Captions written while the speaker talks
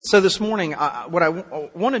So this morning, what I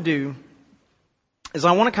want to do is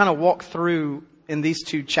I want to kind of walk through in these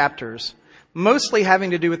two chapters, mostly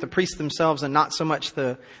having to do with the priests themselves and not so much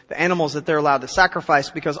the animals that they're allowed to sacrifice,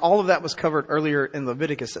 because all of that was covered earlier in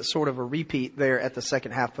Leviticus. It's sort of a repeat there at the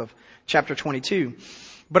second half of chapter 22.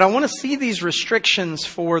 But I want to see these restrictions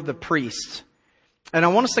for the priest. And I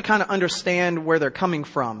want us to kind of understand where they're coming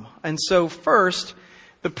from. And so first,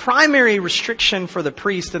 the primary restriction for the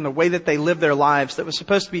priest and the way that they live their lives that was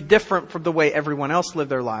supposed to be different from the way everyone else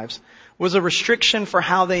lived their lives was a restriction for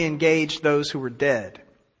how they engaged those who were dead.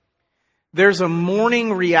 There's a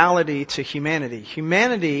mourning reality to humanity.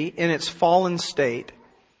 Humanity in its fallen state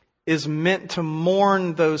is meant to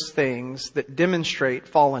mourn those things that demonstrate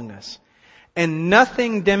fallenness. And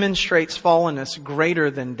nothing demonstrates fallenness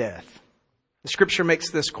greater than death. The scripture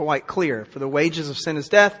makes this quite clear. For the wages of sin is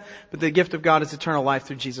death, but the gift of God is eternal life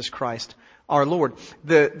through Jesus Christ our Lord.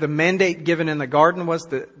 The mandate given in the garden was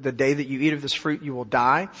the day that you eat of this fruit, you will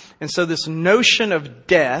die. And so this notion of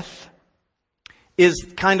death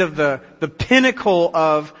is kind of the pinnacle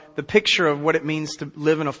of the picture of what it means to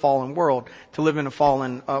live in a fallen world, to live in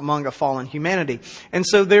among a fallen humanity. And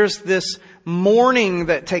so there's this mourning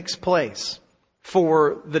that takes place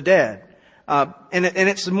for the dead. And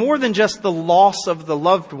it's more than just the loss of the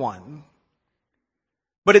loved one,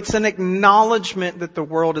 but it's an acknowledgement that the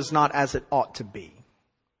world is not as it ought to be.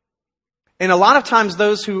 And a lot of times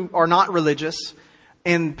those who are not religious,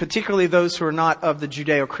 and particularly those who are not of the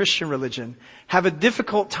Judeo-Christian religion, have a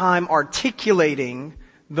difficult time articulating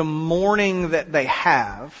the mourning that they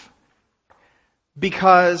have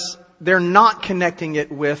because they're not connecting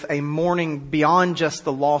it with a mourning beyond just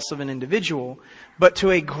the loss of an individual, but to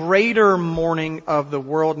a greater mourning of the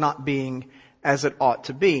world not being as it ought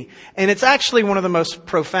to be. And it's actually one of the most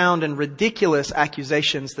profound and ridiculous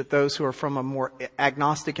accusations that those who are from a more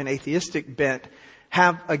agnostic and atheistic bent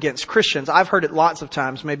have against Christians. I've heard it lots of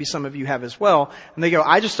times, maybe some of you have as well, and they go,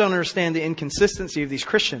 I just don't understand the inconsistency of these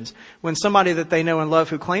Christians. When somebody that they know and love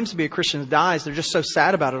who claims to be a Christian dies, they're just so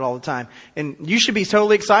sad about it all the time. And you should be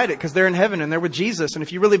totally excited because they're in heaven and they're with Jesus, and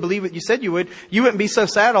if you really believe what you said you would, you wouldn't be so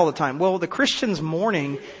sad all the time. Well, the Christian's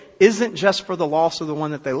mourning isn't just for the loss of the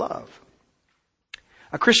one that they love.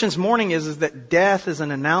 A Christian's mourning is that death is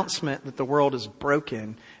an announcement that the world is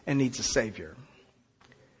broken and needs a Savior.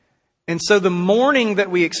 And so the mourning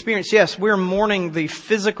that we experience, yes, we're mourning the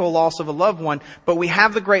physical loss of a loved one, but we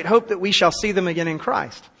have the great hope that we shall see them again in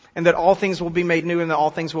Christ, and that all things will be made new and that all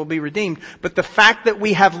things will be redeemed. But the fact that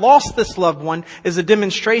we have lost this loved one is a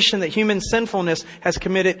demonstration that human sinfulness has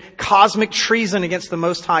committed cosmic treason against the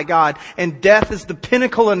Most High God, and death is the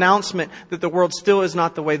pinnacle announcement that the world still is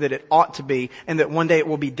not the way that it ought to be, and that one day it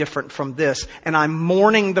will be different from this. And I'm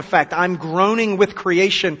mourning the fact, I'm groaning with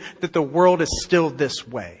creation that the world is still this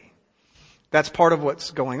way. That's part of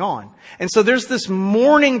what's going on. And so there's this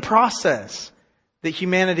mourning process that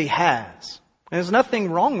humanity has. And there's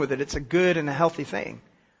nothing wrong with it. It's a good and a healthy thing.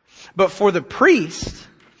 But for the priest,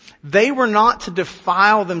 they were not to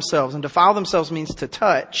defile themselves. And defile themselves means to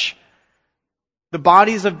touch the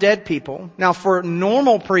bodies of dead people. Now, for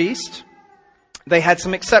normal priests, they had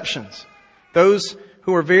some exceptions. Those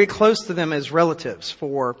who were very close to them as relatives,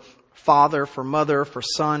 for father, for mother, for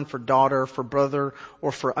son, for daughter, for brother,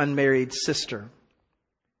 or for unmarried sister.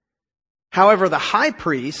 However, the high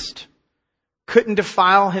priest couldn't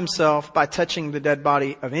defile himself by touching the dead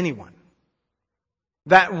body of anyone.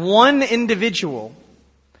 That one individual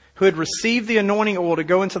who had received the anointing oil to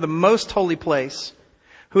go into the most holy place,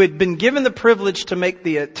 who had been given the privilege to make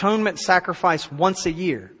the atonement sacrifice once a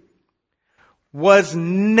year, was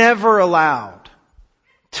never allowed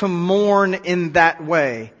to mourn in that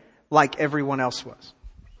way like everyone else was.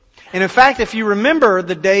 And in fact, if you remember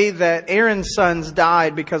the day that Aaron's sons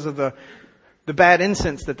died because of the bad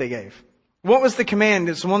incense that they gave, what was the command?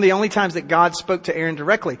 It's one of the only times that God spoke to Aaron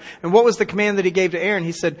directly. And what was the command that he gave to Aaron?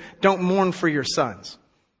 He said, don't mourn for your sons.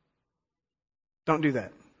 Don't do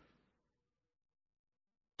that.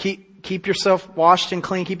 Keep yourself washed and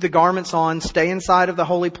clean. Keep the garments on. Stay inside of the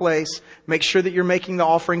holy place. Make sure that you're making the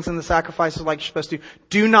offerings and the sacrifices like you're supposed to.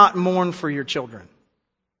 Do not mourn for your children.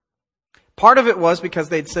 Part of it was because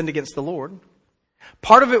they'd sinned against the Lord.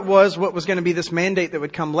 Part of it was what was going to be this mandate that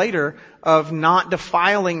would come later of not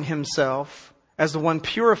defiling himself as the one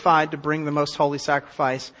purified to bring the most holy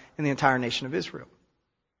sacrifice in the entire nation of Israel.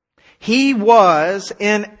 He was,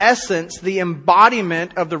 in essence, the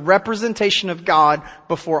embodiment of the representation of God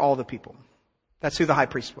before all the people. That's who the high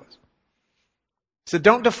priest was. So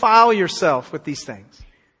don't defile yourself with these things.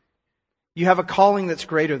 You have a calling that's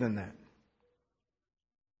greater than that.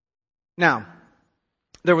 Now,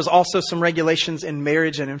 there was also some regulations in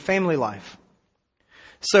marriage and in family life.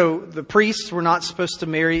 So the priests were not supposed to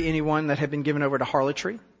marry anyone that had been given over to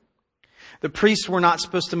harlotry. The priests were not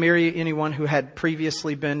supposed to marry anyone who had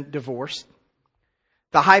previously been divorced.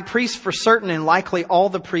 The high priest for certain, and likely all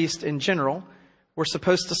the priests in general, were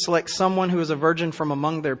supposed to select someone who was a virgin from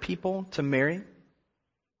among their people to marry.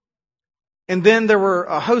 And then there were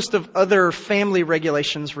a host of other family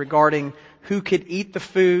regulations regarding who could eat the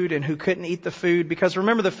food and who couldn't eat the food. Because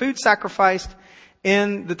remember, the food sacrificed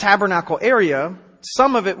in the tabernacle area,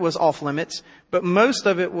 some of it was off limits, but most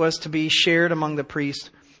of it was to be shared among the priests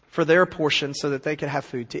for their portion so that they could have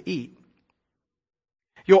food to eat.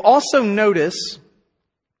 You'll also notice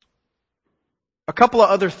a couple of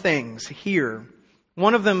other things here,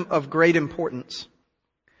 one of them of great importance.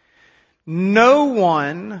 No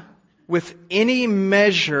one with any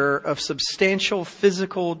measure of substantial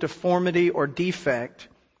physical deformity or defect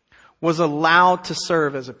was allowed to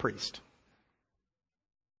serve as a priest.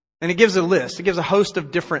 And it gives a list. It gives a host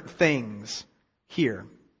of different things here.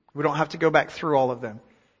 We don't have to go back through all of them.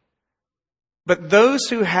 But those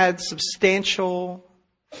who had substantial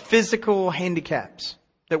physical handicaps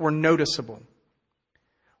that were noticeable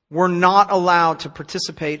were not allowed to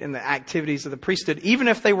participate in the activities of the priesthood, even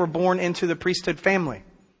if they were born into the priesthood family.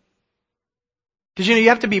 Because you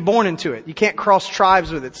have to be born into it. You can't cross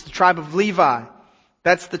tribes with it. It's the tribe of Levi.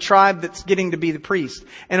 That's the tribe that's getting to be the priest.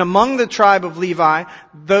 And among the tribe of Levi,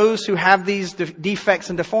 those who have these defects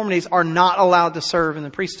and deformities are not allowed to serve in the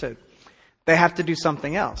priesthood. They have to do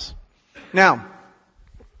something else. Now,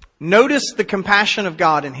 notice the compassion of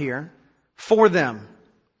God in here for them.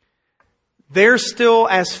 They're still,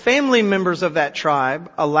 as family members of that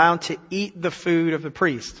tribe, allowed to eat the food of the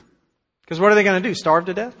priest. Because what are they going to do? Starve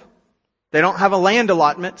to death? They don't have a land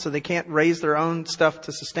allotment, so they can't raise their own stuff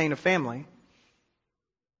to sustain a family.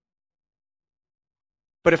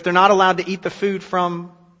 But if they're not allowed to eat the food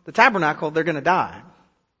from the tabernacle, they're going to die.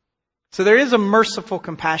 So there is a merciful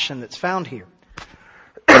compassion that's found here.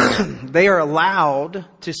 They are allowed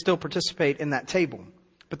to still participate in that table,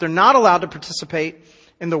 but they're not allowed to participate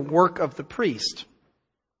in the work of the priest.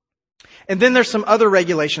 And then there's some other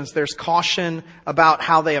regulations. There's caution about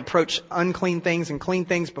how they approach unclean things and clean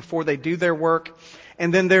things before they do their work.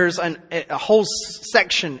 And then there's a whole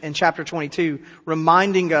section in chapter 22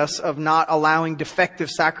 reminding us of not allowing defective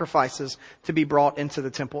sacrifices to be brought into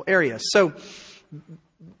the temple area. So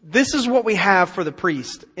this is what we have for the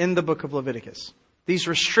priest in the book of Leviticus. These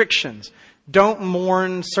restrictions. Don't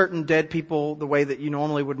mourn certain dead people the way that you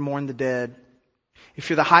normally would mourn the dead. If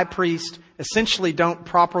you're the high priest, essentially don't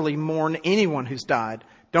properly mourn anyone who's died.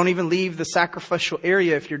 Don't even leave the sacrificial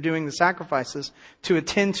area if you're doing the sacrifices to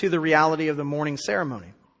attend to the reality of the mourning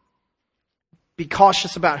ceremony. Be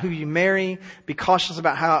cautious about who you marry. Be cautious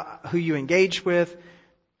about who you engage with.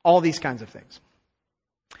 All these kinds of things.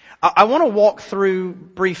 I want to walk through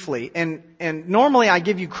briefly, and normally I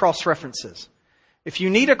give you cross-references. If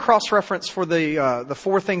you need a cross-reference for the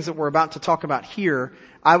four things that we're about to talk about here,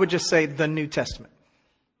 I would just say the New Testament.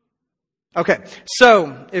 Okay,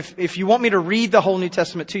 so if you want me to read the whole New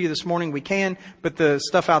Testament to you this morning, we can, but the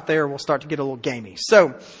stuff out there will start to get a little gamey.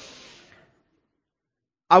 So,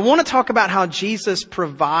 I want to talk about how Jesus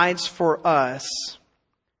provides for us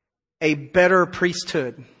a better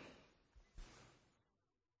priesthood.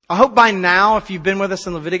 I hope by now, if you've been with us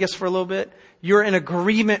in Leviticus for a little bit, you're in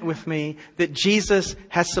agreement with me that Jesus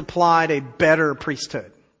has supplied a better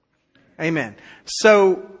priesthood. Amen.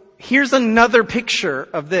 So, here's another picture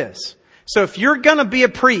of this. So if you're going to be a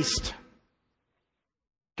priest,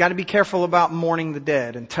 got to be careful about mourning the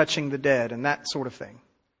dead and touching the dead and that sort of thing.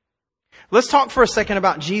 Let's talk for a second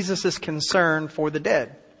about Jesus' concern for the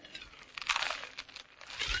dead.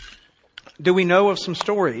 Do we know of some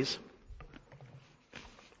stories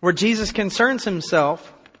where Jesus concerns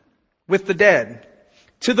himself with the dead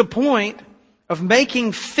to the point of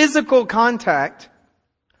making physical contact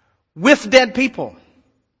with dead people,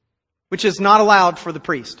 which is not allowed for the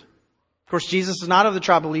priest? Of course, Jesus is not of the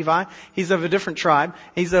tribe of Levi. He's of a different tribe.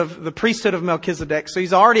 He's of the priesthood of Melchizedek. So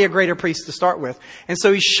he's already a greater priest to start with. And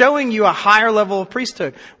so he's showing you a higher level of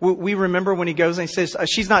priesthood. We remember when he goes and he says,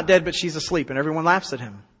 she's not dead, but she's asleep. And everyone laughs at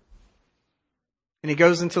him. And he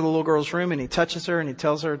goes into the little girl's room and he touches her and he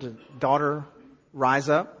tells her, daughter, rise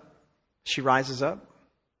up. She rises up.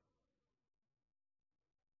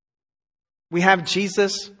 We have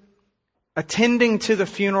Jesus attending to the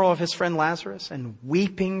funeral of his friend Lazarus and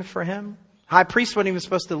weeping for him. High priest wasn't even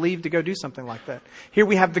supposed to leave to go do something like that. Here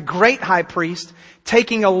we have the great high priest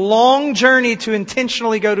taking a long journey to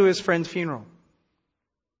intentionally go to his friend's funeral.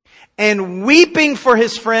 And weeping for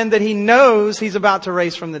his friend that he knows he's about to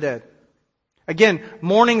raise from the dead. Again,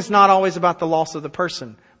 mourning's not always about the loss of the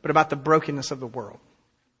person, but about the brokenness of the world.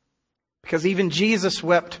 Because even Jesus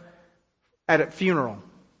wept at a funeral,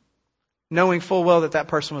 knowing full well that that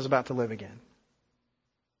person was about to live again.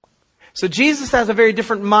 So Jesus has a very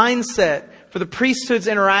different mindset for the priesthood's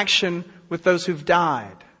interaction with those who've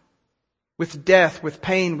died. With death, with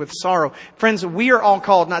pain, with sorrow. Friends, we are all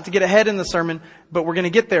called, not to get ahead in the sermon, but we're going to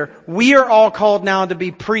get there. We are all called now to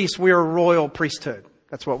be priests. We are a royal priesthood.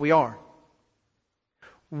 That's what we are.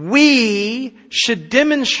 We should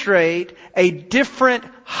demonstrate a different,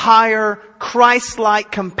 higher, Christ-like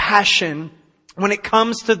compassion when it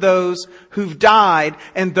comes to those who've died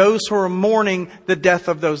and those who are mourning the death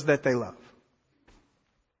of those that they love.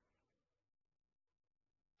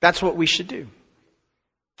 That's what we should do.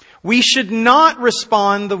 We should not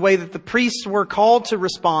respond the way that the priests were called to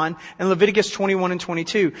respond in Leviticus 21 and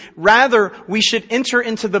 22. Rather, we should enter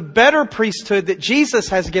into the better priesthood that Jesus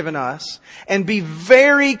has given us and be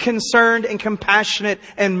very concerned and compassionate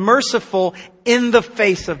and merciful in the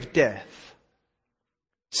face of death.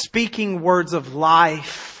 Speaking words of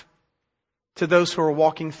life to those who are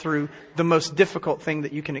walking through the most difficult thing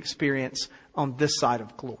that you can experience on this side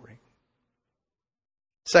of glory.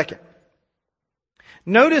 Second,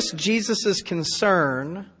 notice Jesus'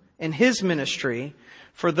 concern in His ministry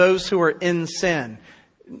for those who are in sin.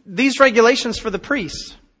 These regulations for the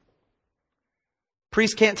priests.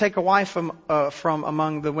 Priests can't take a wife from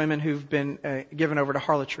among the women who've been given over to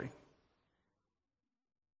harlotry.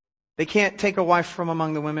 They can't take a wife from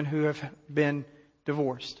among the women who have been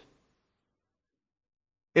divorced.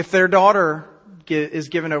 If their daughter is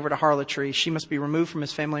given over to harlotry, she must be removed from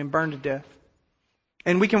his family and burned to death.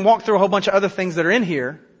 And we can walk through a whole bunch of other things that are in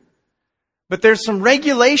here. But there's some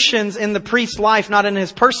regulations in the priest's life, not in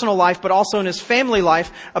his personal life, but also in his family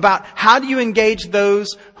life, about how do you engage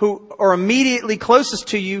those who are immediately closest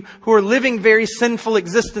to you, who are living very sinful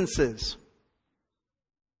existences.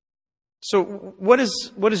 So what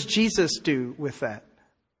does Jesus do with that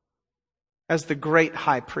as the great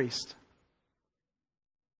high priest?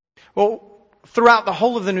 Well, throughout the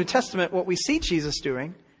whole of the New Testament, what we see Jesus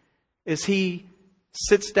doing is He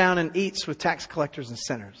sits down and eats with tax collectors and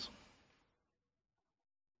sinners.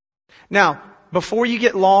 Now, before you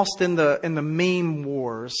get lost in the meme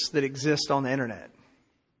wars that exist on the internet,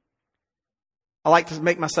 I like to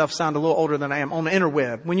make myself sound a little older than I am. On the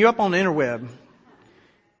interweb, when you're up on the interweb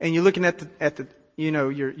and you're looking at the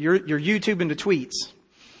your YouTube and the tweets,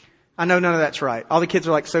 I know none of that's right. All the kids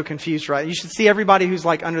are like so confused, right? You should see everybody who's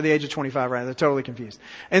like under the age of 25, right? They're totally confused.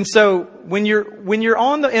 And so when you're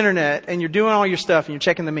on the internet and you're doing all your stuff and you're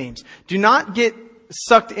checking the memes, do not get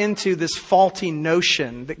sucked into this faulty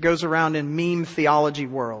notion that goes around in meme theology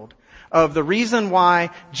world of the reason why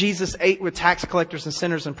Jesus ate with tax collectors and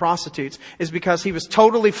sinners and prostitutes is because He was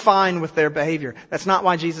totally fine with their behavior. That's not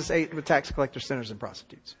why Jesus ate with tax collectors, sinners, and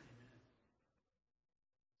prostitutes.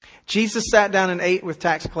 Jesus sat down and ate with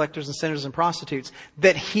tax collectors and sinners and prostitutes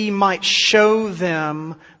that He might show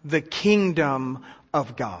them the kingdom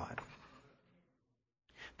of God.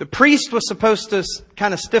 The priest was supposed to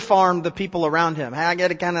kind of stiff-arm the people around him. Hey, I got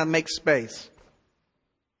to kind of make space.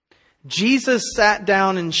 Jesus sat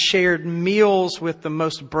down and shared meals with the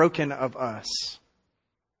most broken of us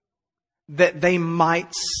that they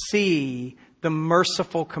might see the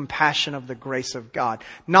merciful compassion of the grace of God.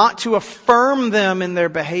 Not to affirm them in their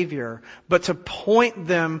behavior, but to point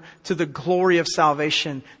them to the glory of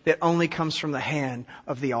salvation that only comes from the hand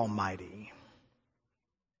of the Almighty.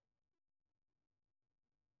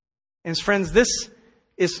 And friends, this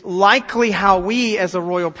is likely how we as a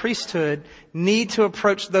royal priesthood need to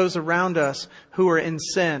approach those around us who are in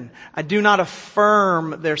sin. I do not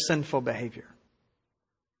affirm their sinful behavior.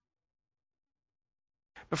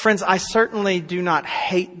 But friends, I certainly do not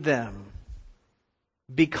hate them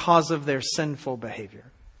because of their sinful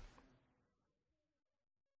behavior.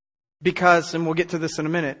 Because, and we'll get to this in a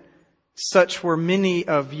minute, such were many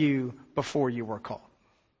of you before you were called.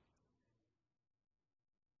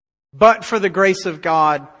 But for the grace of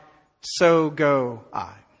God, so go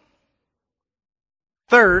I.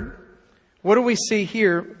 Third, what do we see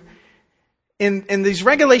here? In these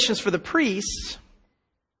regulations for the priests,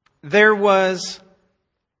 there was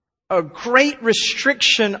a great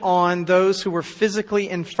restriction on those who were physically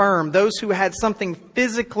infirm, those who had something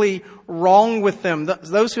physically wrong with them,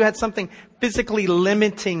 those who had something physically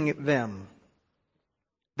limiting them.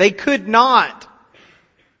 They could not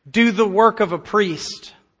do the work of a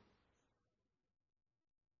priest.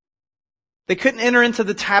 They couldn't enter into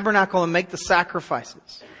the tabernacle and make the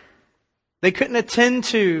sacrifices. They couldn't attend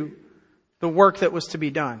to the work that was to be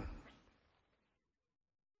done.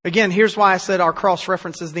 Again, here's why I said our cross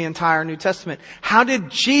references the entire New Testament. How did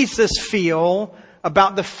Jesus feel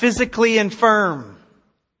about the physically infirm?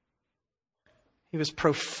 He was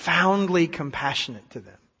profoundly compassionate to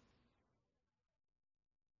them.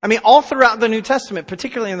 I mean, all throughout the New Testament,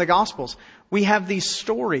 particularly in the Gospels, we have these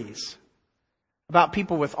stories about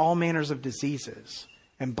people with all manners of diseases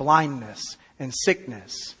and blindness and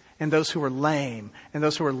sickness, and those who were lame, and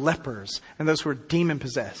those who were lepers, and those who were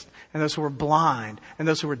demon-possessed, and those who were blind, and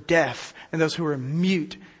those who were deaf, and those who were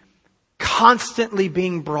mute, constantly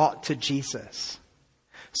being brought to Jesus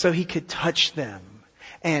so He could touch them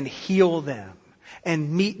and heal them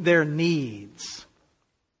and meet their needs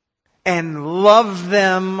and love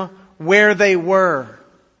them where they were.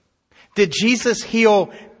 Did Jesus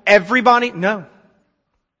heal everybody? No.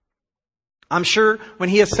 I'm sure when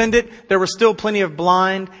He ascended, there were still plenty of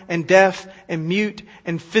blind and deaf and mute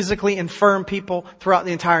and physically infirm people throughout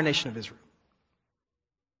the entire nation of Israel.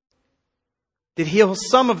 Did He heal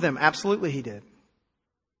some of them? Absolutely He did.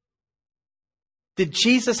 Did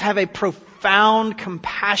Jesus have a profound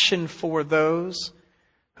compassion for those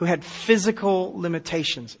who had physical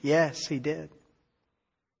limitations? Yes, He did.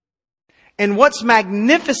 And what's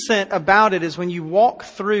magnificent about it is when you walk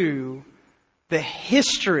through the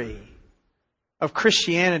history of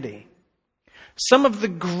Christianity, some of the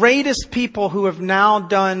greatest people who have now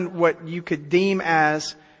done what you could deem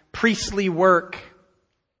as priestly work,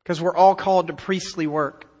 because we're all called to priestly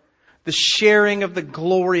work, the sharing of the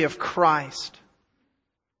glory of Christ,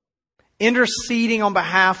 interceding on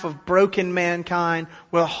behalf of broken mankind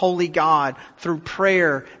with a holy God through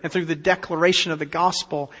prayer and through the declaration of the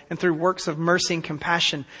gospel and through works of mercy and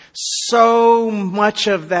compassion. So much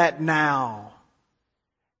of that now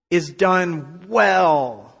is done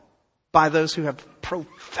well by those who have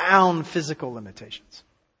profound physical limitations.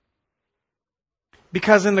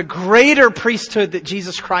 Because in the greater priesthood that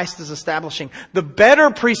Jesus Christ is establishing, the better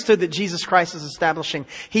priesthood that Jesus Christ is establishing,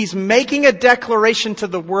 He's making a declaration to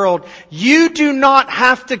the world. You do not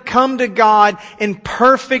have to come to God in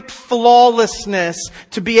perfect flawlessness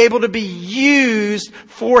to be able to be used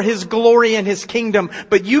for His glory and His kingdom.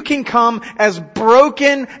 But you can come as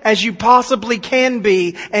broken as you possibly can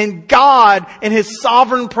be. And God, in His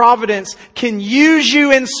sovereign providence, can use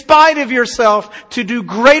you in spite of yourself to do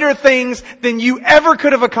greater things than you ever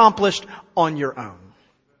could have accomplished on your own.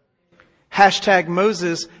 Hashtag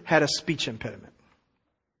Moses had a speech impediment.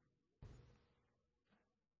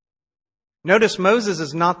 Notice Moses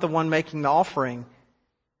is not the one making the offering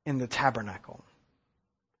in the tabernacle,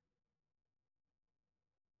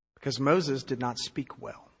 because Moses did not speak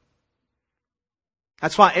well.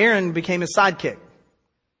 That's why Aaron became his sidekick.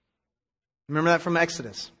 Remember that from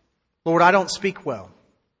Exodus. Lord, I don't speak well.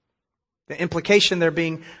 The implication there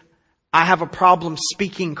being, I have a problem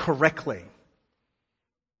speaking correctly.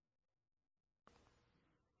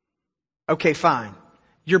 Okay, fine.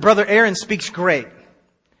 Your brother Aaron speaks great.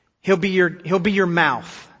 He'll be your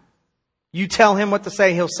mouth. You tell him what to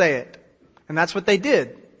say, he'll say it. And that's what they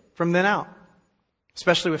did from then out,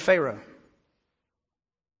 especially with Pharaoh.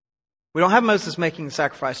 We don't have Moses making the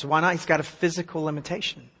sacrifice. So why not? He's got a physical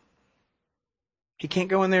limitation. He can't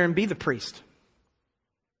go in there and be the priest.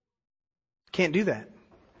 Can't do that.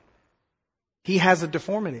 He has a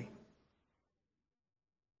deformity.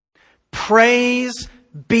 Praise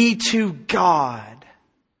be to God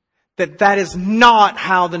that is not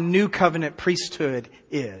how the new covenant priesthood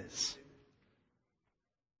is.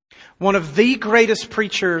 One of the greatest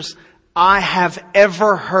preachers I have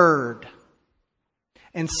ever heard,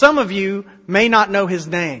 and some of you may not know his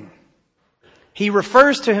name. He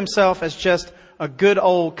refers to himself as just a good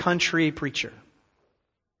old country preacher.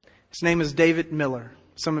 His name is David Miller.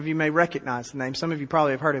 Some of you may recognize the name. Some of you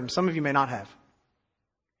probably have heard of him. Some of you may not have.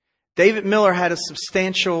 David Miller had a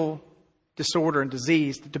substantial disorder and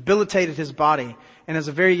disease that debilitated his body, and as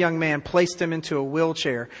a very young man placed him into a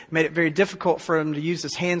wheelchair. It made it very difficult for him to use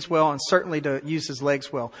his hands well and certainly to use his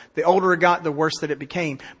legs well. The older it got, the worse that it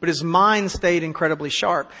became. But his mind stayed incredibly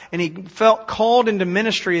sharp, and he felt called into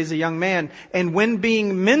ministry as a young man. And when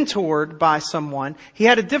being mentored by someone, he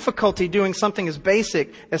had a difficulty doing something as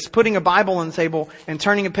basic as putting a Bible on the table and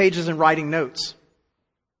turning the pages and writing notes,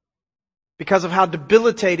 because of how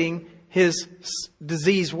debilitating his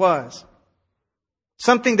disease was.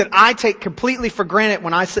 Something that I take completely for granted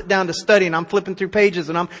when I sit down to study and I'm flipping through pages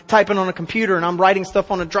and I'm typing on a computer and I'm writing stuff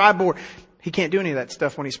on a dry board. He can't do any of that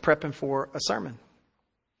stuff when he's prepping for a sermon.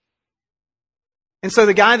 And so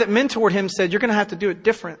the guy that mentored him said, you're going to have to do it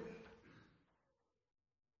different.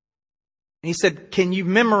 And he said, can you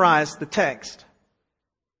memorize the text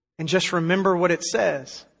and just remember what it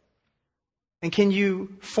says? And can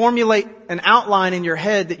you formulate an outline in your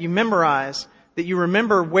head that you memorize, that you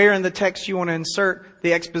remember where in the text you want to insert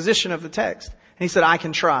the exposition of the text? And he said, I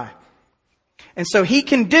can try. And so he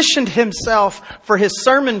conditioned himself for his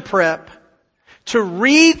sermon prep to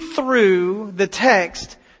read through the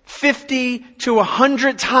text 50 to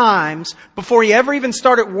 100 times before he ever even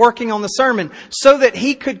started working on the sermon, so that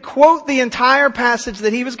he could quote the entire passage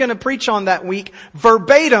that he was going to preach on that week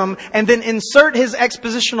verbatim and then insert his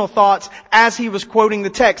expositional thoughts as he was quoting the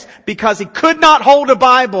text, because he could not hold a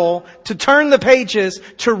Bible to turn the pages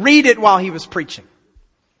to read it while he was preaching.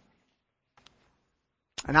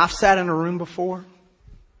 And I've sat in a room before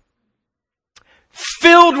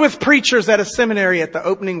filled with preachers at a seminary at the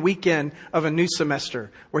opening weekend of a new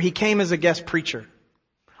semester, where he came as a guest preacher.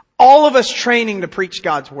 All of us training to preach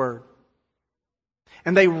God's Word.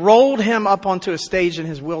 And they rolled him up onto a stage in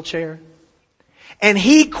his wheelchair. And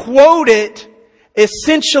he quoted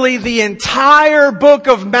essentially the entire book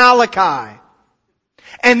of Malachi.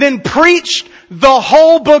 And then preached the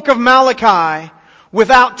whole book of Malachi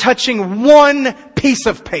without touching one piece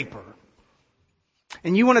of paper.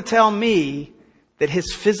 And you want to tell me that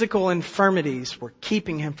his physical infirmities were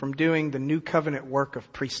keeping him from doing the new covenant work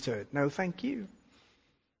of priesthood? No, thank you.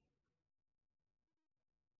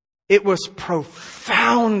 It was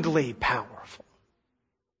profoundly powerful.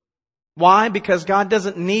 Why? Because God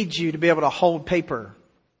doesn't need you to be able to hold paper,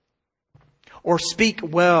 or speak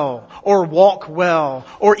well, or walk well,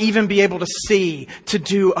 or even be able to see, to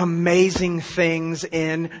do amazing things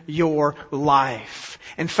in your life.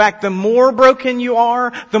 In fact, the more broken you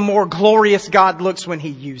are, the more glorious God looks when He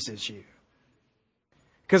uses you.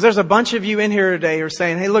 Because there's a bunch of you in here today who are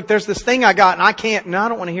saying, hey, look, there's this thing I got and I can't. No, I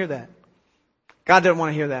don't want to hear that. God doesn't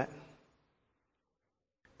want to hear that.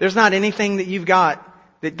 There's not anything that you've got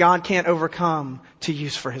that God can't overcome to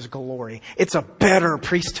use for His glory. It's a better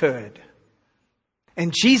priesthood.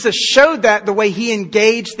 And Jesus showed that the way He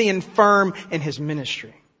engaged the infirm in His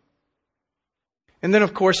ministry. And then,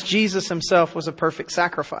 of course, Jesus Himself was a perfect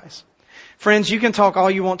sacrifice. Friends, you can talk all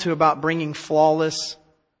you want to about bringing flawless,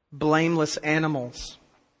 blameless animals.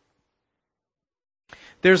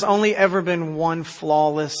 There's only ever been one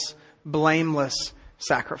flawless, blameless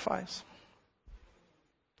sacrifice.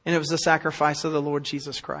 And it was the sacrifice of the Lord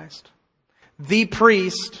Jesus Christ. The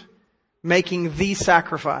priest making the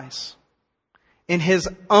sacrifice in His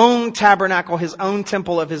own tabernacle, His own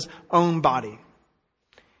temple of His own body.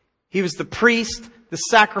 He was the priest, the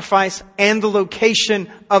sacrifice, and the location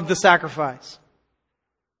of the sacrifice.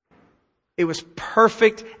 It was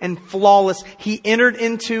perfect and flawless. He entered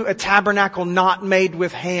into a tabernacle not made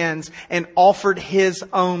with hands and offered His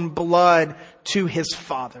own blood to His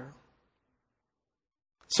Father.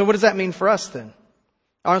 So what does that mean for us then?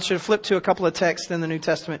 I want you to flip to a couple of texts in the New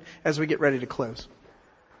Testament as we get ready to close.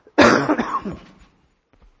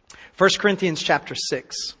 1 Corinthians chapter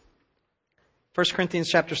 6. 1 Corinthians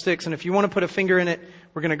chapter 6. And if you want to put a finger in it,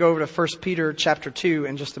 we're going to go over to 1 Peter chapter 2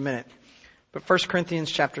 in just a minute. But 1 Corinthians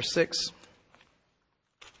chapter 6.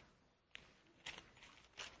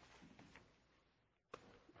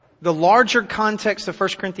 The larger context of 1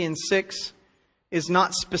 Corinthians 6 is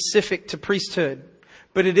not specific to priesthood,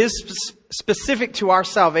 but it is specific to our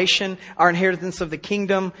salvation, our inheritance of the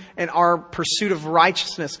kingdom, and our pursuit of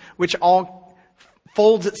righteousness, which all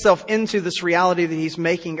folds itself into this reality that He's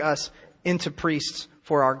making us into priests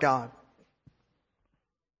for our God.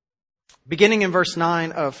 Beginning in verse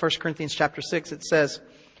 9 of 1 Corinthians chapter 6, it says,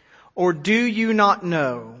 "Or do you not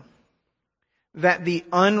know that the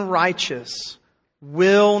unrighteous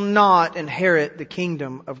will not inherit the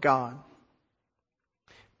kingdom of God?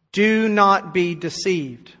 Do not be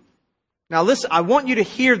deceived." Now listen, I want you to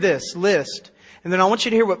hear this list, and then I want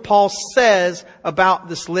you to hear what Paul says about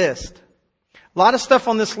this list. A lot of stuff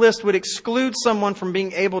on this list would exclude someone from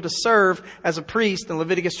being able to serve as a priest in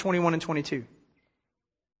Leviticus 21 and 22.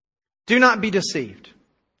 Do not be deceived.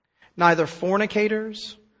 Neither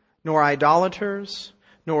fornicators, nor idolaters,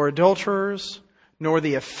 nor adulterers, nor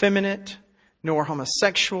the effeminate, nor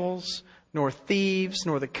homosexuals, nor thieves,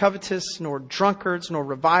 nor the covetous, nor drunkards, nor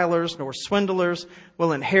revilers, nor swindlers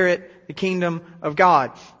will inherit the kingdom of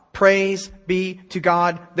God. Praise be to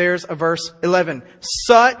God. There's a verse 11.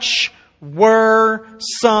 Such were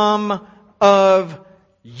some of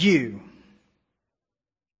you.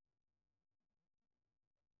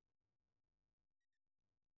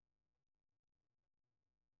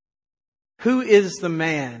 Who is the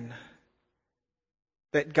man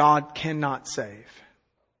that God cannot save?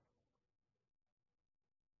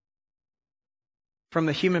 From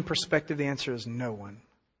the human perspective, the answer is no one.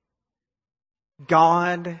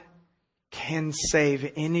 God can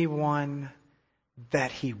save anyone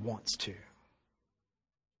that He wants to.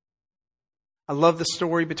 I love the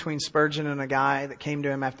story between Spurgeon and a guy that came to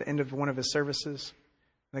him at the end of one of his services.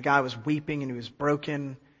 The guy was weeping and he was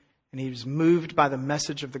broken. And he was moved by the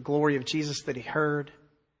message of the glory of Jesus that he heard.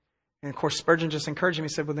 And of course, Spurgeon just encouraged him. He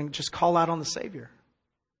said, well, then just call out on the Savior.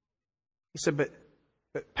 He said, but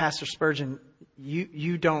Pastor Spurgeon,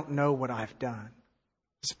 you don't know what I've done.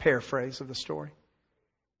 It's a paraphrase of the story.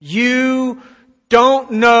 You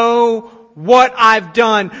don't know what I've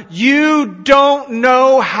done. You don't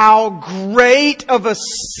know how great of a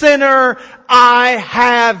sinner I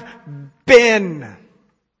have been.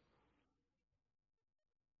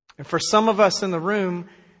 And for some of us in the room,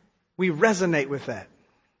 we resonate with that.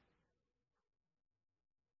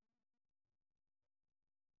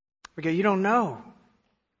 We go, you don't know.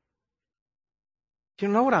 You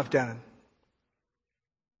don't know what I've done.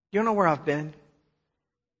 You don't know where I've been.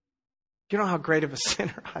 You don't know how great of a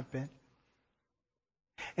sinner I've been.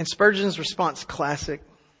 And Spurgeon's response, classic.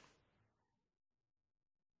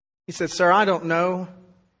 He said, sir, I don't know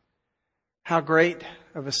how great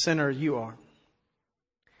of a sinner you are.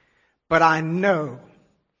 But I know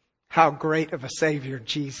how great of a Savior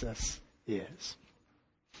Jesus is.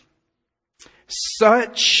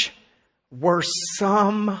 Such were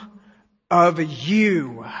some of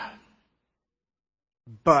you,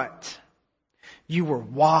 but you were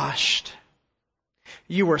washed.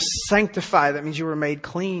 You were sanctified. That means you were made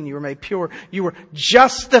clean. You were made pure. You were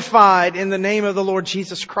justified in the name of the Lord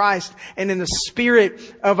Jesus Christ and in the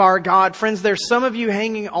Spirit of our God. Friends, there's some of you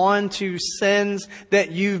hanging on to sins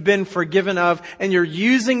that you've been forgiven of, and you're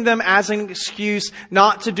using them as an excuse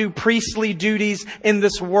not to do priestly duties in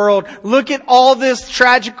this world. Look at all this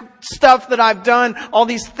tragic stuff that I've done, all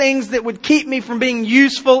these things that would keep me from being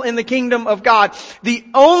useful in the kingdom of God. The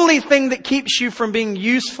only thing that keeps you from being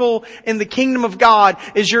useful in the kingdom of God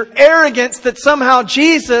is your arrogance that somehow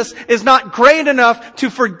Jesus is not great enough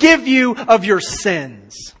to forgive you of your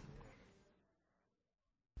sins.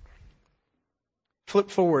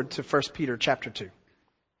 Flip forward to 1 Peter chapter 2.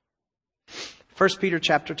 1 Peter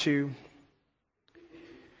chapter 2.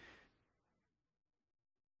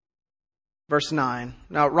 Verse 9.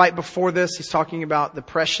 Now, right before this, he's talking about the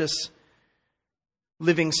precious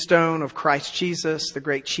living stone of Christ Jesus, the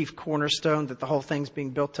great chief cornerstone, that the whole thing's being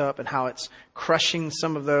built up and how it's crushing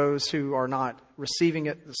some of those who are not receiving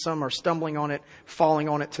it. Some are stumbling on it, falling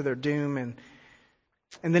on it to their doom. And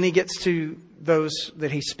then he gets to those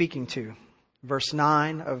that he's speaking to. Verse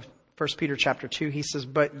 9 of 1 Peter chapter 2, he says,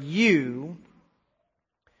 but you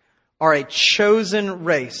are a chosen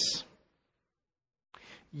race.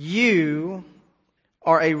 You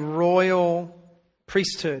are a royal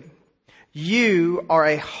priesthood. You are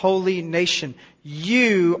a holy nation.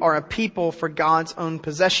 You are a people for God's own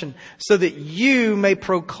possession, so that you may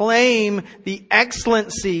proclaim the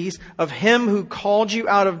excellencies of Him who called you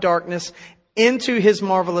out of darkness into His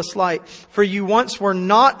marvelous light. For you once were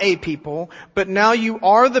not a people, but now you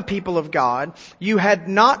are the people of God. You had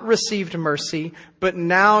not received mercy, but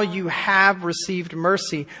now you have received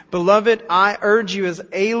mercy. Beloved, I urge you as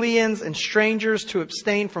aliens and strangers to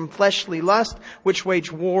abstain from fleshly lust, which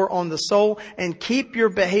wage war on the soul, and keep your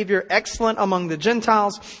behavior excellent among the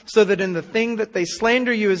Gentiles, so that in the thing that they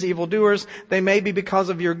slander you as evildoers, they may be, because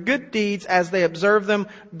of your good deeds as they observe them,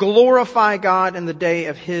 glorify God in the day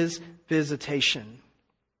of His visitation.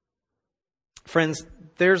 Friends,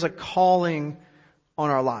 there's a calling on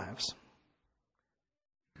our lives.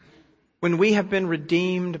 When we have been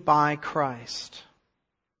redeemed by Christ,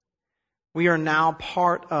 we are now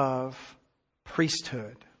part of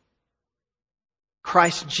priesthood.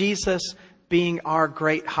 Christ Jesus being our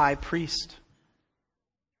great high priest.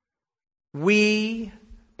 We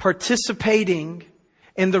participating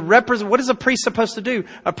in the what is a priest supposed to do?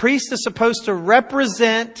 A priest is supposed to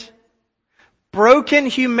represent broken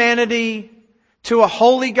humanity to a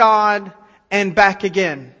holy God and back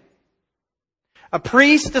again. A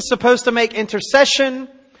priest is supposed to make intercession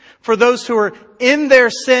for those who are in their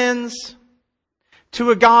sins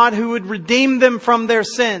to a God who would redeem them from their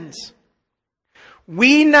sins.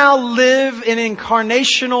 We now live in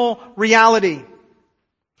incarnational reality.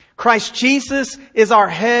 Christ Jesus is our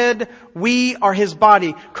head. We are His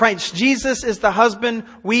body. Christ Jesus is the husband.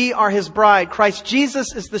 We are His bride. Christ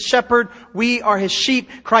Jesus is the shepherd. We are His sheep.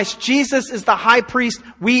 Christ Jesus is the high priest.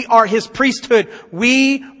 We are His priesthood.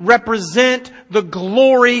 We represent the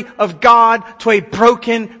glory of God to a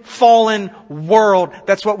broken, fallen world.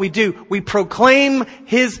 That's what we do. We proclaim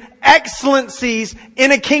His excellencies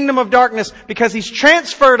in a kingdom of darkness, because He's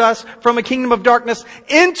transferred us from a kingdom of darkness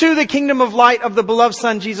into the kingdom of light of the beloved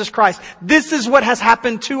Son, Jesus Christ. This is what has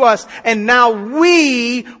happened to us. And now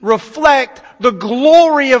we reflect the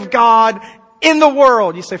glory of God in the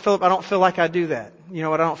world. You say, Philip, I don't feel like I do that. You know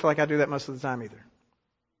what? I don't feel like I do that most of the time either.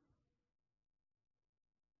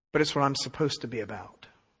 But it's what I'm supposed to be about.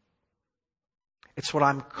 It's what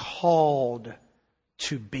I'm called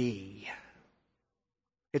to be.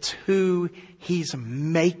 It's who He's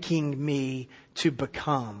making me to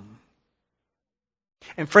become.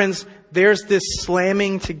 And friends, there's this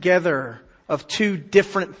slamming together of two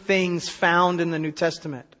different things found in the New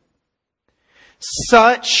Testament.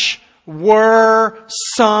 Such were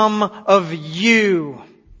some of you.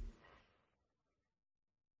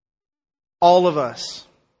 All of us.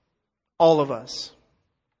 All of us.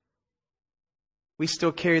 We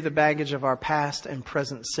still carry the baggage of our past and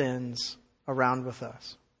present sins around with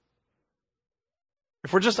us.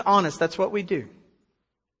 If we're just honest, that's what we do.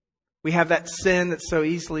 We have that sin that so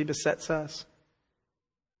easily besets us.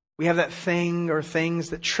 We have that thing or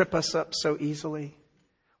things that trip us up so easily.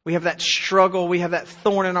 We have that struggle. We have that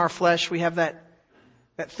thorn in our flesh. We have that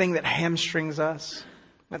thing that hamstrings us.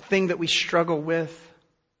 That thing that we struggle with.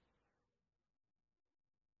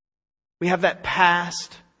 We have that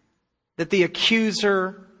past that the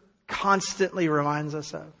accuser constantly reminds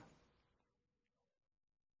us of.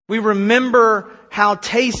 We remember how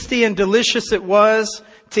tasty and delicious it was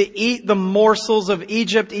to eat the morsels of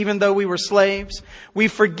Egypt even though we were slaves. We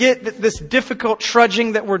forget that this difficult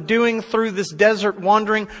trudging that we're doing through this desert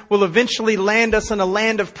wandering will eventually land us in a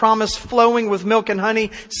land of promise flowing with milk and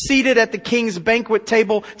honey, seated at the King's banquet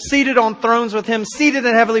table, seated on thrones with Him, seated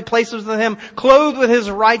in heavenly places with Him, clothed with His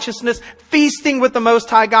righteousness, feasting with the Most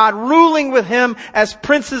High God, ruling with Him as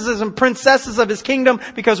princesses and princesses of His kingdom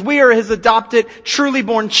because we are His adopted, truly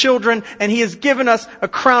born children, and He has given us a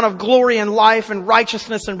crown of glory and life and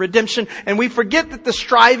righteousness and redemption. And we forget that the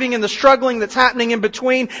striving and the struggling that's happening in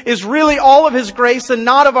between is really all of His grace and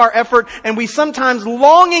not of our effort. And we sometimes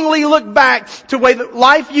longingly look back to the way that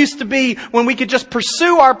life used to be when we could just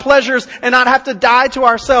pursue our pleasures and not have to die to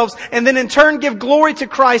ourselves. And then in turn give glory to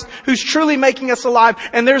Christ who's truly making us alive.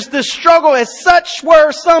 And there's this struggle, as such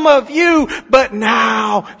were some of you, but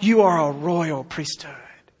now you are a royal priesthood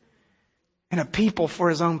and a people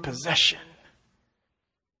for His own possession.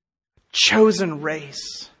 Chosen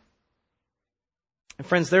race. And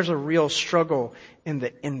friends, there's a real struggle in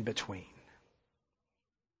the in-between.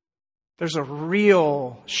 There's a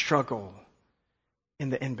real struggle in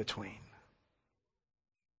the in-between.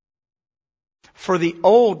 For the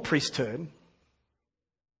old priesthood,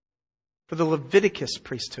 for the Leviticus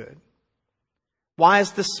priesthood, why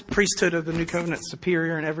is this priesthood of the New Covenant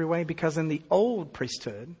superior in every way? Because in the old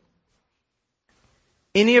priesthood,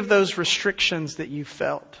 any of those restrictions that you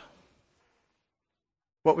felt,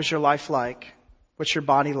 what was your life like? What's your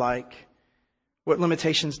body like? What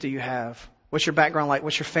limitations do you have? What's your background like?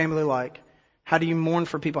 What's your family like? How do you mourn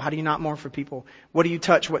for people? How do you not mourn for people? What do you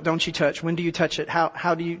touch? What don't you touch? When do you touch it?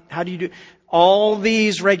 How do you do all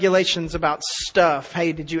these regulations about stuff?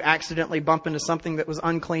 Hey, did you accidentally bump into something that was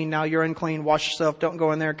unclean? Now you're unclean. Wash yourself. Don't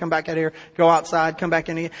go in there. Come back out here. Go outside. Come back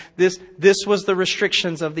in here. This was the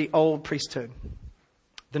restrictions of the old priesthood.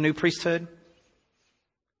 The new priesthood.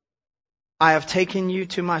 I have taken you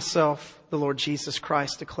to myself, the Lord Jesus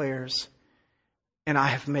Christ declares, and I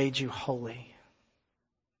have made you holy.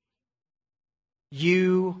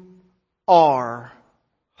 You are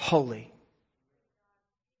holy.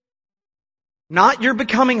 Not your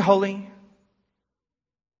becoming holy.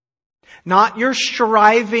 Not your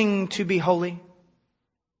striving to be holy.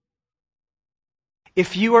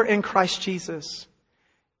 If you are in Christ Jesus,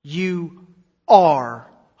 you are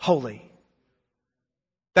holy.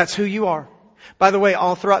 That's who you are. By the way,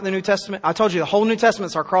 all throughout the New Testament, I told you the whole New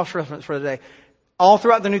Testament is our cross-reference for today. All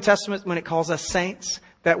throughout the New Testament, when it calls us saints,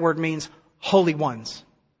 that word means holy ones.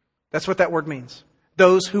 That's what that word means.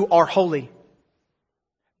 Those who are holy.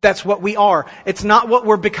 That's what we are. It's not what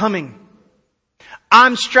we're becoming.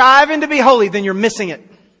 I'm striving to be holy, then you're missing it.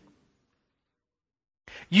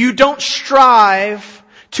 You don't strive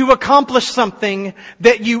to accomplish something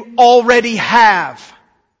that you already have.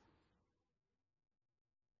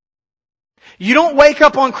 You don't wake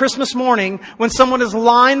up on Christmas morning when someone has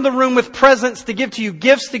lined the room with presents to give to you,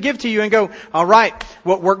 gifts to give to you, and go, all right,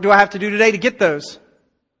 what work do I have to do today to get those?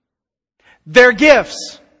 They're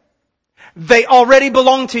gifts. They already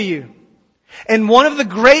belong to you. And one of the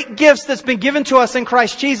great gifts that's been given to us in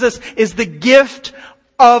Christ Jesus is the gift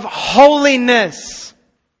of holiness.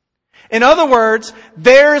 In other words,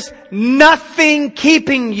 there's nothing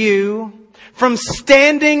keeping you from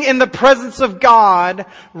standing in the presence of God,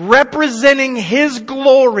 representing His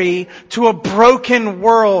glory to a broken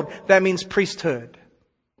world. That means priesthood.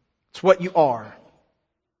 It's what you are.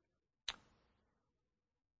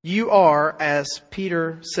 You are, as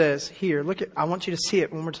Peter says here, I want you to see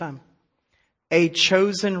it one more time. A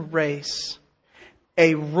chosen race,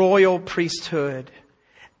 a royal priesthood,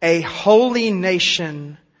 a holy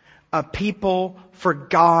nation, a people for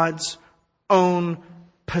God's own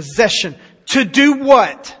possession. To do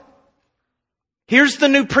what? Here's the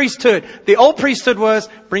new priesthood. The old priesthood was,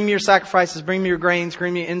 bring me your sacrifices, bring me your grains,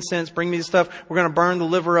 bring me your incense, bring me the stuff. We're going to burn the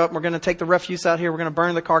liver up. We're going to take the refuse out here. We're going to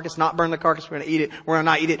burn the carcass, not burn the carcass. We're going to eat it. We're going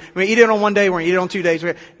to not eat it. We're going to eat it on one day. We're going to eat it on 2 days.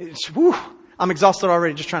 I'm exhausted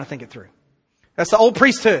already just trying to think it through. That's the old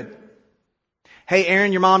priesthood. Hey,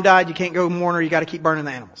 Aaron, your mom died. You can't go mourn her. You got to keep burning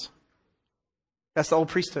the animals. That's the old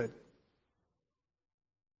priesthood.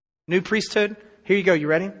 New priesthood. Here you go. You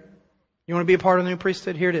ready? You want to be a part of the new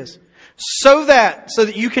priesthood? Here it is. So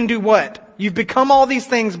that you can do what? You've become all these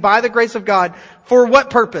things by the grace of God. For what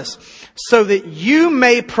purpose? So that you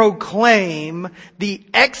may proclaim the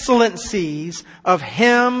excellencies of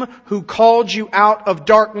Him who called you out of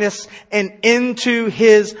darkness and into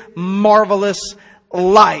His marvelous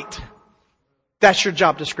light. That's your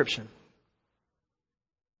job description.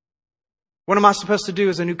 What am I supposed to do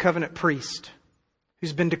as a new covenant priest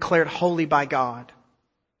who's been declared holy by God?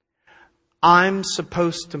 I'm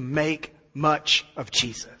supposed to make much of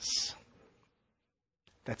Jesus.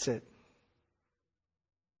 That's it.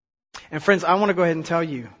 And friends, I want to go ahead and tell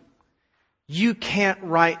you, you can't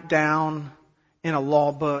write down in a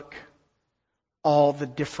law book all the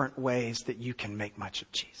different ways that you can make much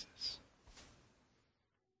of Jesus.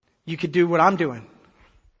 You could do what I'm doing.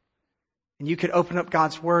 And you could open up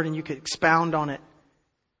God's Word and you could expound on it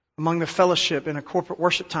among the fellowship in a corporate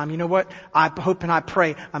worship time. You know what? I hope and I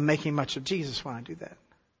pray I'm making much of Jesus when I do that.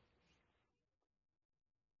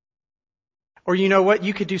 Or you know what?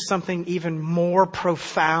 You could do something even more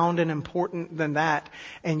profound and important than that.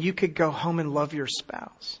 And you could go home and love your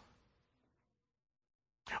spouse.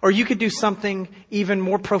 Or you could do something even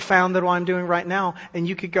more profound than what I'm doing right now. And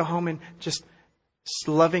you could go home and just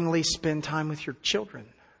lovingly spend time with your children.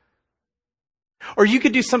 Or you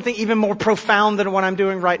could do something even more profound than what I'm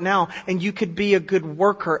doing right now. And you could be a good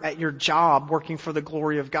worker at your job, working for the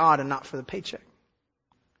glory of God and not for the paycheck.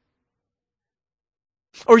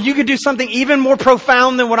 Or you could do something even more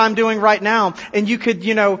profound than what I'm doing right now. And you could,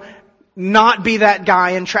 not be that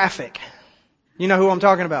guy in traffic. You know who I'm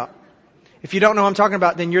talking about. If you don't know who I'm talking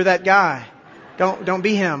about, then you're that guy. Don't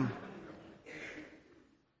be him.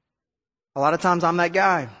 A lot of times I'm that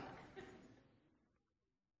guy.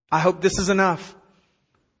 I hope this is enough.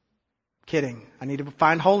 Kidding. I need to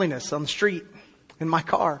find holiness on the street, in my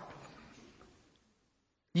car.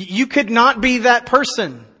 You could not be that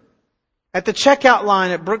person at the checkout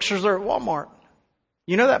line at Brookshire's or at Walmart.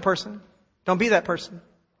 You know that person. Don't be that person.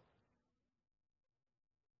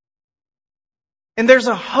 And there's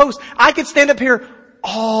a host. I could stand up here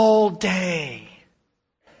all day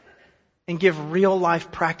and give real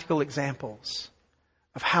life practical examples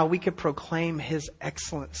of how we could proclaim His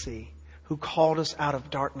excellency, who called us out of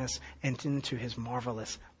darkness and into His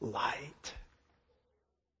marvelous light.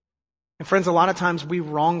 And friends, a lot of times we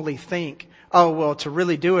wrongly think, oh, well, to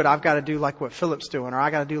really do it, I've got to do like what Philip's doing, or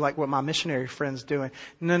I got to do like what my missionary friend's doing.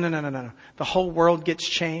 No. The whole world gets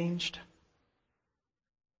changed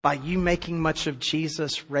by you making much of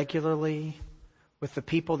Jesus regularly with the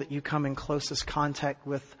people that you come in closest contact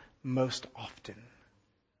with most often.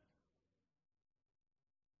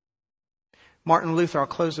 Martin Luther, I'll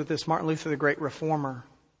close with this. Martin Luther, the great reformer,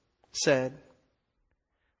 said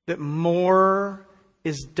that more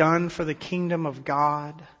is done for the kingdom of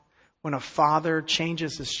God when a father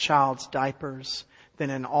changes his child's diapers than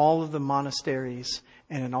in all of the monasteries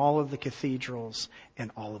and in all of the cathedrals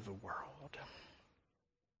and all of the world.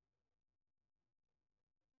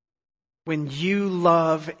 When you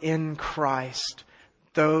love in Christ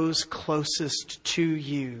those closest to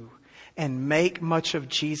you and make much of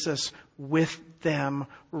Jesus with them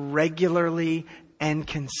regularly and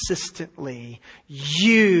consistently,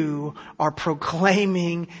 you are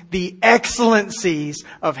proclaiming the excellencies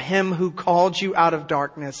of Him who called you out of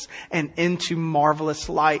darkness and into marvelous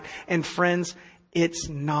light. And friends, it's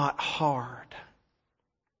not hard.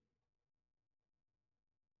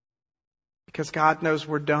 Because God knows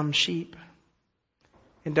we're dumb sheep.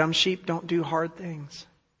 And dumb sheep don't do hard things.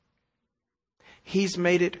 He's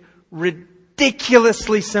made it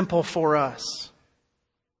ridiculously simple for us.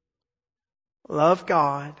 Love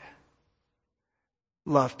God.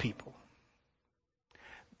 Love people.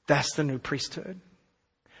 That's the new priesthood.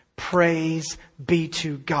 Praise be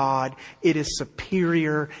to God. It is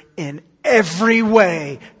superior in every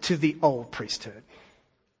way to the old priesthood.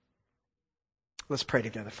 Let's pray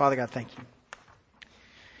together. Father God, thank you.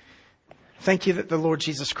 Thank you that the Lord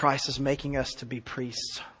Jesus Christ is making us to be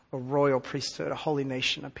priests, a royal priesthood, a holy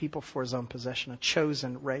nation, a people for His own possession, a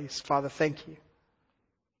chosen race. Father, thank you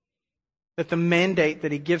that the mandate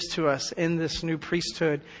that He gives to us in this new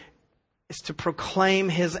priesthood is to proclaim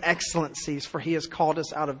His excellencies, for He has called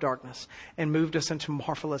us out of darkness and moved us into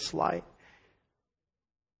marvelous light.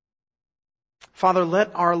 Father,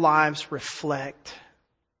 let our lives reflect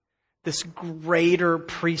this greater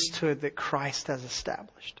priesthood that Christ has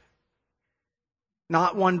established.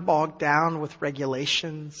 Not one bogged down with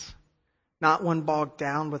regulations, not one bogged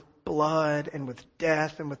down with blood and with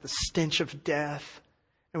death and with the stench of death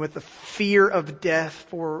and with the fear of death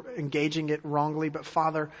for engaging it wrongly, but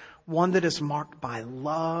Father, one that is marked by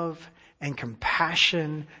love and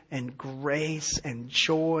compassion and grace and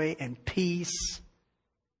joy and peace.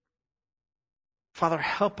 Father,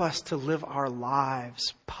 help us to live our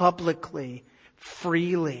lives publicly,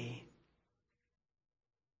 freely,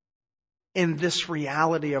 in this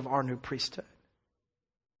reality of our new priesthood.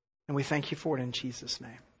 And we thank you for it in Jesus'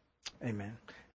 name. Amen.